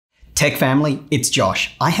Tech family, it's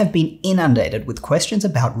Josh. I have been inundated with questions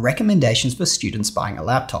about recommendations for students buying a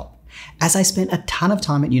laptop. As I spent a ton of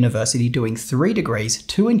time at university doing 3 degrees,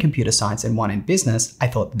 2 in computer science and 1 in business, I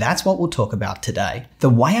thought that's what we'll talk about today. The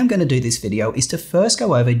way I'm going to do this video is to first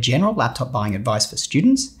go over general laptop buying advice for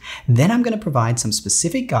students, then I'm going to provide some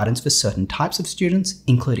specific guidance for certain types of students,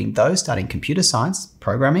 including those studying computer science,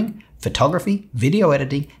 programming, photography, video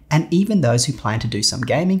editing, and even those who plan to do some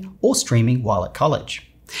gaming or streaming while at college.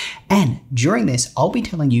 And during this, I'll be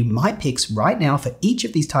telling you my picks right now for each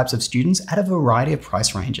of these types of students at a variety of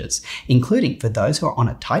price ranges, including for those who are on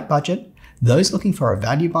a tight budget, those looking for a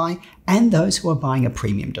value buy, and those who are buying a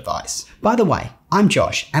premium device. By the way, I'm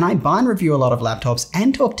Josh, and I buy and review a lot of laptops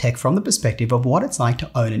and talk tech from the perspective of what it's like to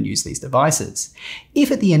own and use these devices. If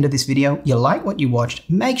at the end of this video you like what you watched,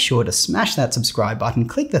 make sure to smash that subscribe button,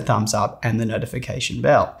 click the thumbs up and the notification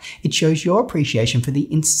bell. It shows your appreciation for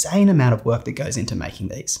the insane amount of work that goes into making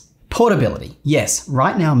these. Portability. Yes,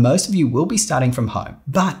 right now most of you will be studying from home,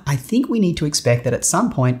 but I think we need to expect that at some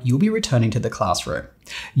point you'll be returning to the classroom.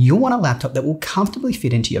 You'll want a laptop that will comfortably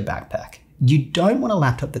fit into your backpack. You don't want a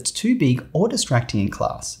laptop that's too big or distracting in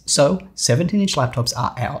class, so 17-inch laptops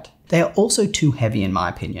are out. They are also too heavy in my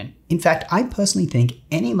opinion. In fact, I personally think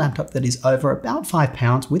any laptop that is over about 5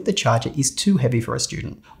 pounds with the charger is too heavy for a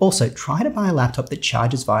student. Also, try to buy a laptop that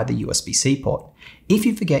charges via the USB-C port. If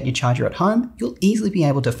you forget your charger at home, you'll easily be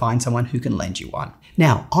able to find someone who can lend you one.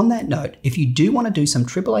 Now, on that note, if you do want to do some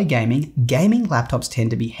AAA gaming laptops tend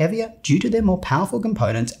to be heavier due to their more powerful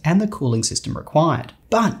components and the cooling system required.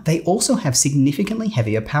 But they also have significantly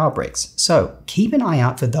heavier power bricks, so keep an eye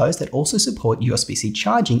out for those that also support USB-C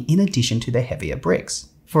charging in addition to their heavier bricks.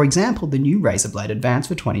 For example, the new Razer Blade Advance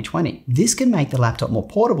for 2020. This can make the laptop more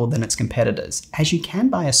portable than its competitors, as you can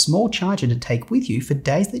buy a small charger to take with you for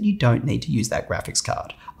days that you don't need to use that graphics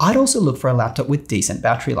card. I'd also look for a laptop with decent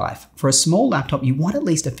battery life. For a small laptop, you want at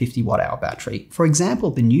least a 50 watt-hour battery. For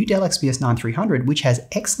example, the new Dell XPS 9300, which has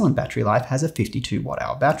excellent battery life, has a 52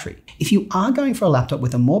 watt-hour battery. If you are going for a laptop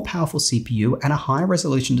with a more powerful CPU and a higher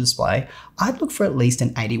resolution display, I'd look for at least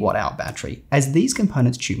an 80 watt-hour battery, as these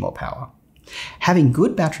components chew more power. Having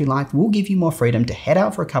good battery life will give you more freedom to head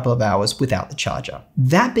out for a couple of hours without the charger.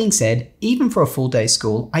 That being said, even for a full day's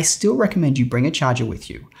school, I still recommend you bring a charger with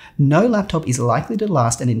you. No laptop is likely to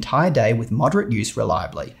last an entire day with moderate use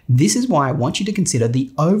reliably. This is why I want you to consider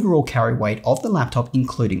the overall carry weight of the laptop,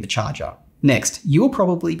 including the charger. Next, you will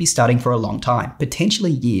probably be studying for a long time,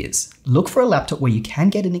 potentially years. Look for a laptop where you can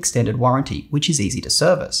get an extended warranty, which is easy to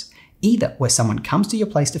service, either where someone comes to your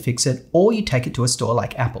place to fix it or you take it to a store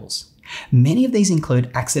like Apple's. Many of these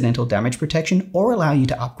include accidental damage protection or allow you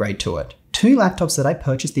to upgrade to it. 2 laptops that I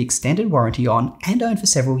purchased the extended warranty on and owned for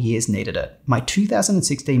several years needed it. My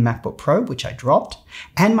 2016 Macbook Pro, which I dropped,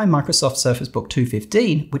 and my Microsoft Surface Book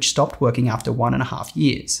 215, which stopped working after 1.5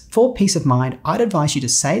 years. For peace of mind, I'd advise you to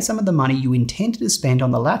save some of the money you intended to spend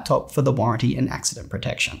on the laptop for the warranty and accident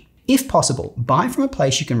protection. If possible, buy from a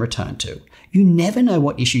place you can return to. You never know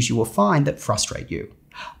what issues you will find that frustrate you.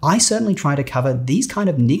 I certainly try to cover these kind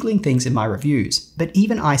of niggling things in my reviews, but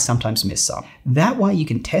even I sometimes miss some. That way you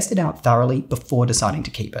can test it out thoroughly before deciding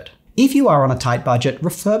to keep it. If you are on a tight budget,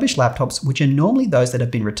 refurbished laptops, which are normally those that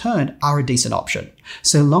have been returned, are a decent option,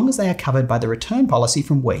 so long as they are covered by the return policy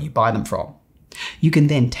from where you buy them from. You can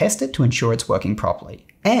then test it to ensure it's working properly.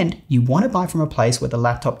 And you want to buy from a place where the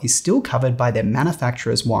laptop is still covered by their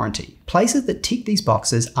manufacturer's warranty. Places that tick these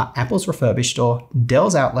boxes are Apple's Refurbished Store,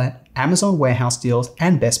 Dell's Outlet, Amazon Warehouse Deals,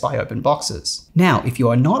 and Best Buy Open Boxes. Now, if you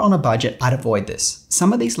are not on a budget, I'd avoid this.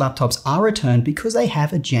 Some of these laptops are returned because they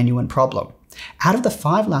have a genuine problem. Out of the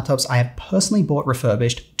 5 laptops I have personally bought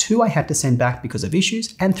refurbished, 2 I had to send back because of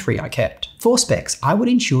issues, and 3 I kept. For specs, I would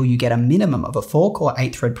ensure you get a minimum of a 4-core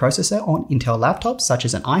 8-thread processor on Intel laptops such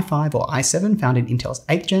as an i5 or i7 found in Intel's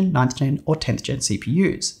 8th gen, 9th gen, or 10th gen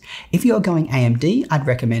CPUs. If you are going AMD, I'd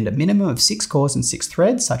recommend a minimum of 6 cores and 6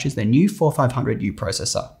 threads such as the new 4500U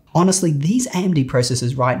processor. Honestly, these AMD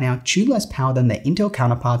processors right now chew less power than their Intel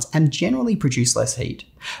counterparts and generally produce less heat.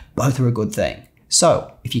 Both are a good thing.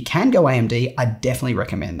 So, if you can go AMD, I definitely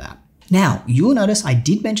recommend that. Now, you'll notice I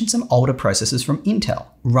did mention some older processors from Intel.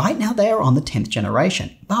 Right now they are on the 10th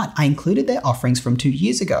generation, but I included their offerings from 2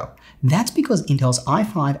 years ago. That's because Intel's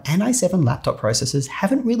i5 and i7 laptop processors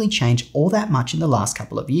haven't really changed all that much in the last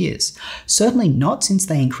couple of years. Certainly not since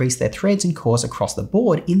they increased their threads and cores across the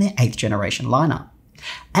board in their 8th generation lineup.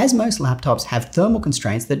 As most laptops have thermal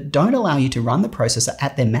constraints that don't allow you to run the processor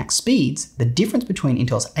at their max speeds, the difference between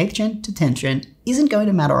Intel's 8th gen to 10th gen isn't going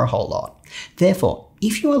to matter a whole lot. Therefore,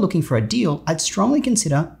 if you are looking for a deal, I'd strongly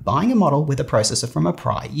consider buying a model with a processor from a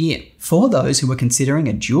prior year. For those who are considering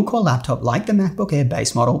a dual-core laptop like the MacBook Air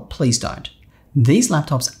base model, please don't. These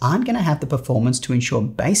laptops aren't going to have the performance to ensure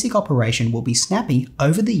basic operation will be snappy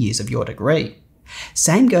over the years of your degree.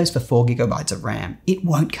 Same goes for 4GB of RAM. It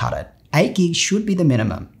won't cut it. 8GB should be the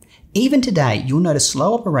minimum. Even today, you'll notice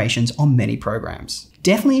slow operations on many programs.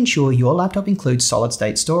 Definitely ensure your laptop includes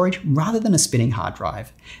solid-state storage rather than a spinning hard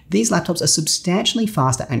drive. These laptops are substantially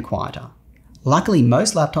faster and quieter. Luckily,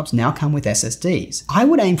 most laptops now come with SSDs. I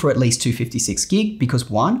would aim for at least 256GB because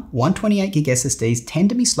 128GB SSDs tend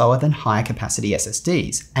to be slower than higher capacity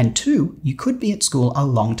SSDs, and 2, you could be at school a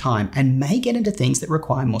long time and may get into things that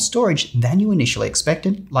require more storage than you initially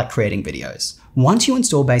expected, like creating videos. Once you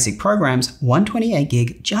install basic programs,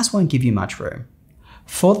 128GB just won't give you much room.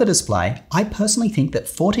 For the display, I personally think that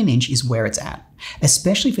 14-inch is where it's at,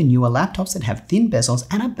 especially for newer laptops that have thin bezels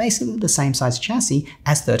and are basically the same size chassis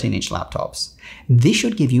as 13-inch laptops. This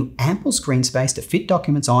should give you ample screen space to fit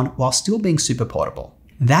documents on while still being super portable.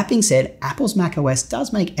 That being said, Apple's macOS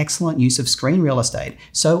does make excellent use of screen real estate,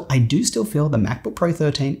 so I do still feel the MacBook Pro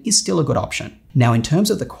 13 is still a good option. Now, in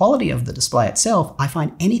terms of the quality of the display itself, I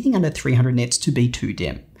find anything under 300 nits to be too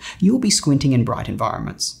dim. You will be squinting in bright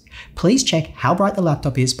environments. Please check how bright the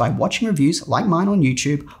laptop is by watching reviews like mine on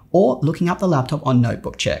YouTube or looking up the laptop on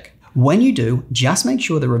Notebook Check. When you do, just make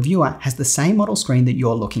sure the reviewer has the same model screen that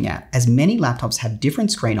you're looking at, as many laptops have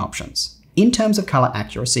different screen options. In terms of color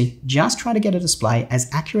accuracy, just try to get a display as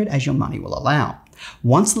accurate as your money will allow.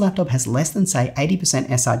 Once the laptop has less than, say, 80%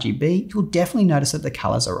 sRGB, you'll definitely notice that the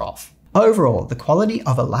colors are off. Overall, the quality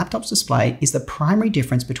of a laptop's display is the primary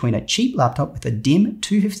difference between a cheap laptop with a dim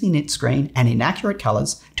 250 nit screen and inaccurate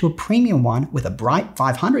colors to a premium one with a bright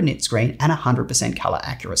 500 nit screen and 100% color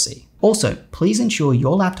accuracy. Also, please ensure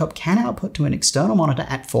your laptop can output to an external monitor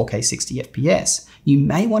at 4K 60fps. You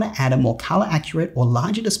may want to add a more color accurate or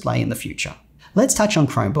larger display in the future. Let's touch on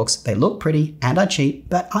Chromebooks. They look pretty and are cheap,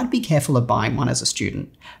 but I'd be careful of buying one as a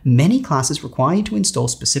student. Many classes require you to install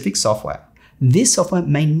specific software. This software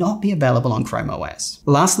may not be available on Chrome OS.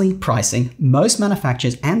 Lastly, pricing. Most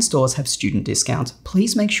manufacturers and stores have student discounts.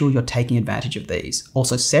 Please make sure you're taking advantage of these.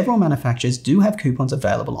 Also, several manufacturers do have coupons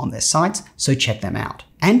available on their sites, so check them out.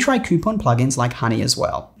 And try coupon plugins like Honey as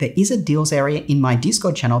well. There is a deals area in my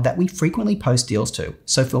Discord channel that we frequently post deals to,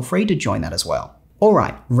 so feel free to join that as well.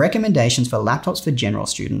 Alright, recommendations for laptops for general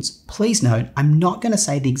students. Please note, I'm not going to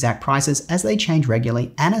say the exact prices as they change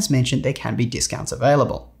regularly, and as mentioned, there can be discounts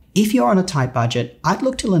available. If you're on a tight budget, I'd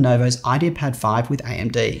look to Lenovo's IdeaPad 5 with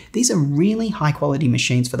AMD. These are really high quality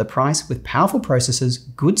machines for the price with powerful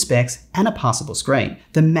processors, good specs, and a passable screen.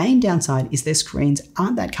 The main downside is their screens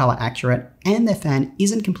aren't that color accurate and their fan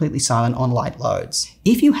isn't completely silent on light loads.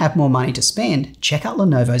 If you have more money to spend, check out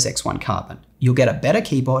Lenovo's X1 Carbon. You'll get a better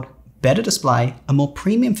keyboard, better display, a more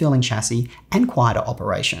premium feeling chassis, and quieter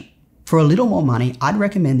operation. For a little more money, I'd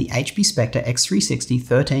recommend the HP Spectre X360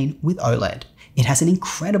 13 with OLED. It has an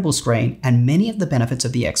incredible screen and many of the benefits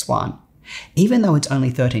of the X1. Even though it's only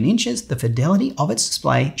 13 inches, the fidelity of its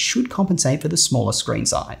display should compensate for the smaller screen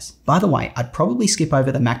size. By the way, I'd probably skip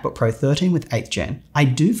over the MacBook Pro 13 with 8th gen. I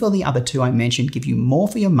do feel the other two I mentioned give you more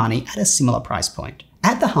for your money at a similar price point.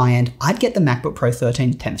 At the high end, I'd get the MacBook Pro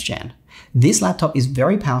 13 10th gen. This laptop is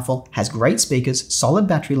very powerful, has great speakers, solid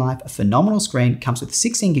battery life, a phenomenal screen, comes with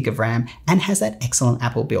 16GB of RAM, and has that excellent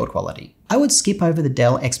Apple build quality. I would skip over the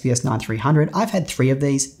Dell XPS 9300. I've had 3 of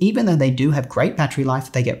these. Even though they do have great battery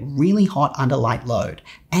life, they get really hot under light load.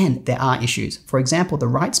 And there are issues. For example, the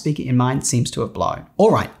right speaker in mine seems to have blown.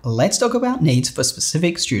 Alright, let's talk about needs for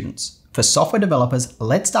specific students. For software developers,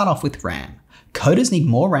 let's start off with RAM. Coders need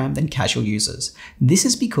more RAM than casual users. This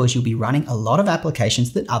is because you'll be running a lot of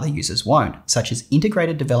applications that other users won't, such as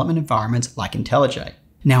integrated development environments like IntelliJ.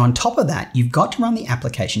 Now on top of that, you've got to run the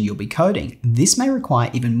application you'll be coding. This may require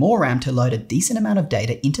even more RAM to load a decent amount of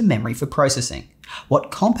data into memory for processing.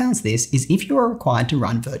 What compounds this is if you are required to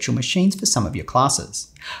run virtual machines for some of your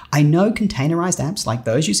classes. I know containerized apps like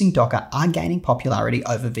those using Docker are gaining popularity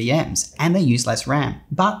over VMs, and they use less RAM,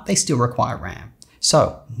 but they still require RAM.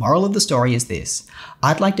 So, moral of the story is this.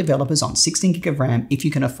 I'd like developers on 16GB of RAM if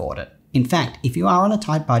you can afford it. In fact, if you are on a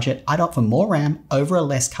tight budget, I'd opt for more RAM over a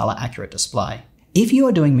less color accurate display. If you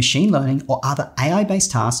are doing machine learning or other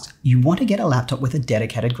AI-based tasks, you want to get a laptop with a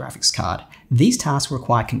dedicated graphics card. These tasks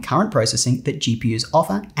require concurrent processing that GPUs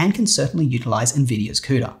offer and can certainly utilize NVIDIA's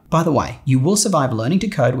CUDA. By the way, you will survive learning to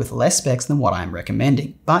code with less specs than what I am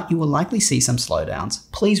recommending, but you will likely see some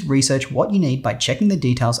slowdowns. Please research what you need by checking the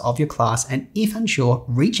details of your class, and if unsure,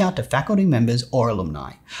 reach out to faculty members or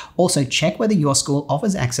alumni. Also, check whether your school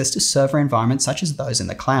offers access to server environments such as those in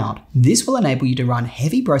the cloud. This will enable you to run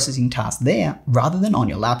heavy processing tasks there rather than on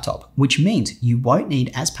your laptop, which means you won't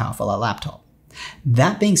need as powerful a laptop.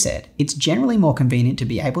 That being said, it's generally more convenient to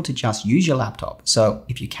be able to just use your laptop, so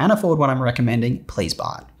if you can afford what I'm recommending, please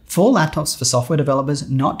buy it. For laptops for software developers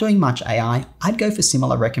not doing much AI, I'd go for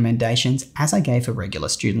similar recommendations as I gave for regular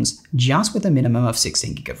students, just with a minimum of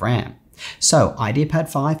 16GB of RAM. So IdeaPad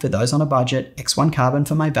 5 for those on a budget, X1 Carbon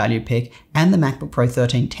for my value pick, and the Macbook Pro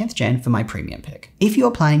 13 10th Gen for my premium pick. If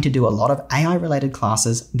you're planning to do a lot of AI related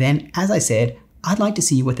classes, then as I said, I'd like to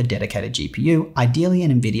see you with a dedicated GPU, ideally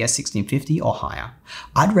an NVIDIA 1650 or higher.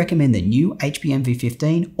 I'd recommend the new HP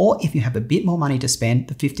V15, or if you have a bit more money to spend,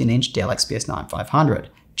 the 15-inch Dell XPS 9500.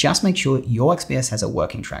 Just make sure your XPS has a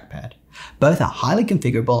working trackpad. Both are highly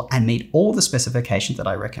configurable and meet all the specifications that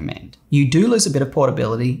I recommend. You do lose a bit of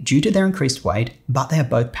portability due to their increased weight, but they are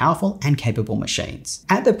both powerful and capable machines.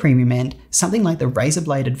 At the premium end, something like the Razer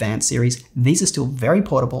Blade Advanced series, these are still very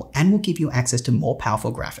portable and will give you access to more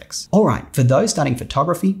powerful graphics. Alright, for those studying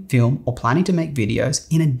photography, film, or planning to make videos,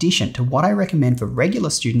 in addition to what I recommend for regular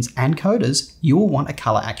students and coders, you will want a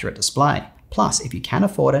color accurate display. Plus, if you can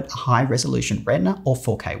afford it, a high-resolution Retina or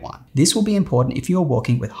 4K one. This will be important if you are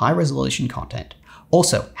working with high-resolution content.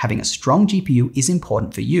 Also, having a strong GPU is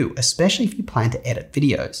important for you, especially if you plan to edit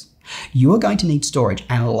videos. You are going to need storage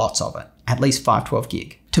and lots of it, at least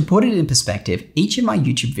 512GB. To put it in perspective, each of my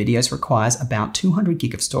YouTube videos requires about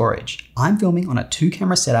 200GB of storage. I'm filming on a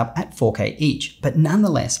 2-camera setup at 4K each, but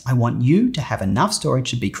nonetheless, I want you to have enough storage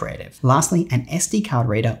to be creative. Lastly, an SD card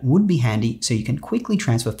reader would be handy so you can quickly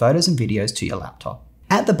transfer photos and videos to your laptop.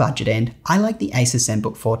 At the budget end, I like the Asus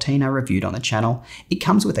Zenbook 14 I reviewed on the channel. It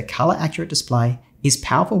comes with a color accurate display, is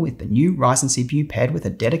powerful with the new Ryzen CPU paired with a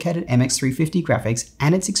dedicated MX350 graphics,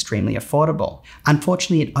 and it's extremely affordable.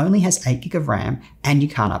 Unfortunately, it only has 8GB of RAM and you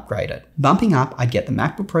can't upgrade it. Bumping up, I'd get the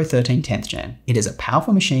Macbook Pro 13 10th Gen. It is a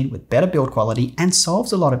powerful machine with better build quality and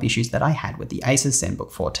solves a lot of issues that I had with the Asus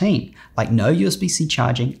Zenbook 14, like no USB-C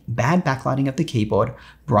charging, bad backlighting of the keyboard,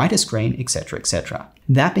 brighter screen, etc, etc.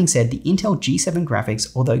 That being said, the Intel G7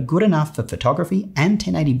 graphics, although good enough for photography and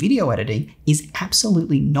 1080 video editing, is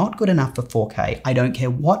absolutely not good enough for 4K. I don't care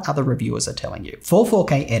what other reviewers are telling you. For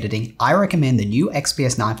 4K editing, I recommend the new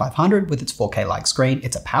XPS 9500 with its 4K-like screen.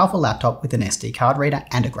 It's a powerful laptop with an SD card reader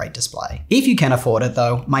and a great display. If you can afford it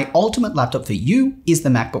though, my ultimate laptop for you is the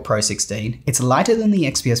MacBook Pro 16. It's lighter than the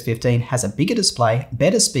XPS 15, has a bigger display,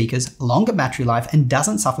 better speakers, longer battery life, and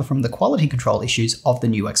doesn't suffer from the quality control issues of the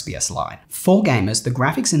new XPS line. For gamers, the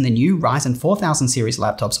graphics in the new Ryzen 4000 series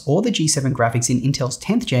laptops or the G7 graphics in Intel's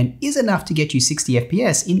 10th Gen is enough to get you 60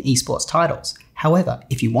 FPS in esports titles. However,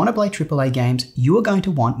 if you want to play AAA games, you are going to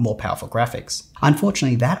want more powerful graphics.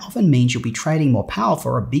 Unfortunately, that often means you'll be trading more power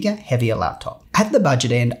for a bigger, heavier laptop. At the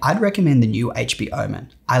budget end, I'd recommend the new HP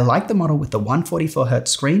Omen. I like the model with the 144Hz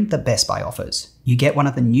screen that Best Buy offers. You get one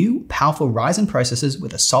of the new, powerful Ryzen processors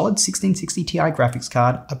with a solid 1660 Ti graphics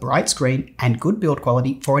card, a bright screen, and good build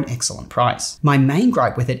quality for an excellent price. My main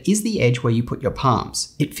gripe with it is the edge where you put your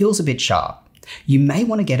palms. It feels a bit sharp. You may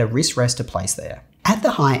want to get a wrist rest to place there. At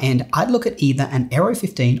the high end, I'd look at either an Aero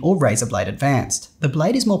 15 or Razer Blade Advanced. The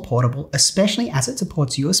Blade is more portable, especially as it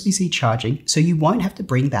supports USB-C charging, so you won't have to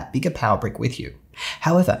bring that bigger power brick with you.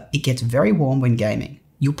 However, it gets very warm when gaming.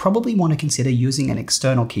 You'll probably want to consider using an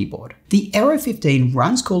external keyboard. The Aero 15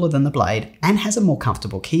 runs cooler than the Blade and has a more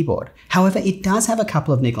comfortable keyboard. However, it does have a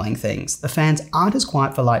couple of niggling things. The fans aren't as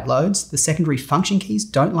quiet for light loads, the secondary function keys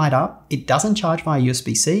don't light up, it doesn't charge via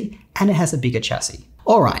USB-C, and it has a bigger chassis.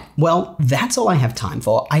 Alright, well, that's all I have time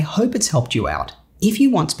for. I hope it's helped you out. If you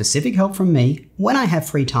want specific help from me, when I have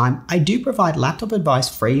free time, I do provide laptop advice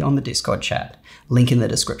free on the Discord chat. Link in the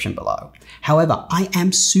description below. However, I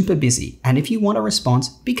am super busy, and if you want a response,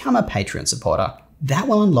 become a Patreon supporter. That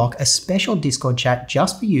will unlock a special Discord chat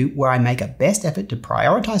just for you where I make a best effort to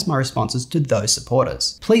prioritize my responses to those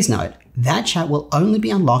supporters. Please note, that chat will only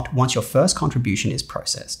be unlocked once your first contribution is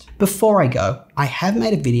processed. Before I go, I have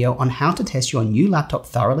made a video on how to test your new laptop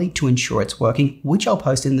thoroughly to ensure it's working, which I'll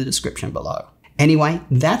post in the description below. Anyway,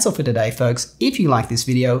 that's all for today, folks. If you like this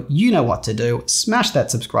video, you know what to do. Smash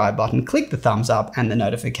that subscribe button, click the thumbs up and the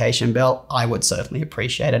notification bell. I would certainly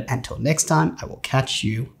appreciate it. Until next time, I will catch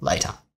you later.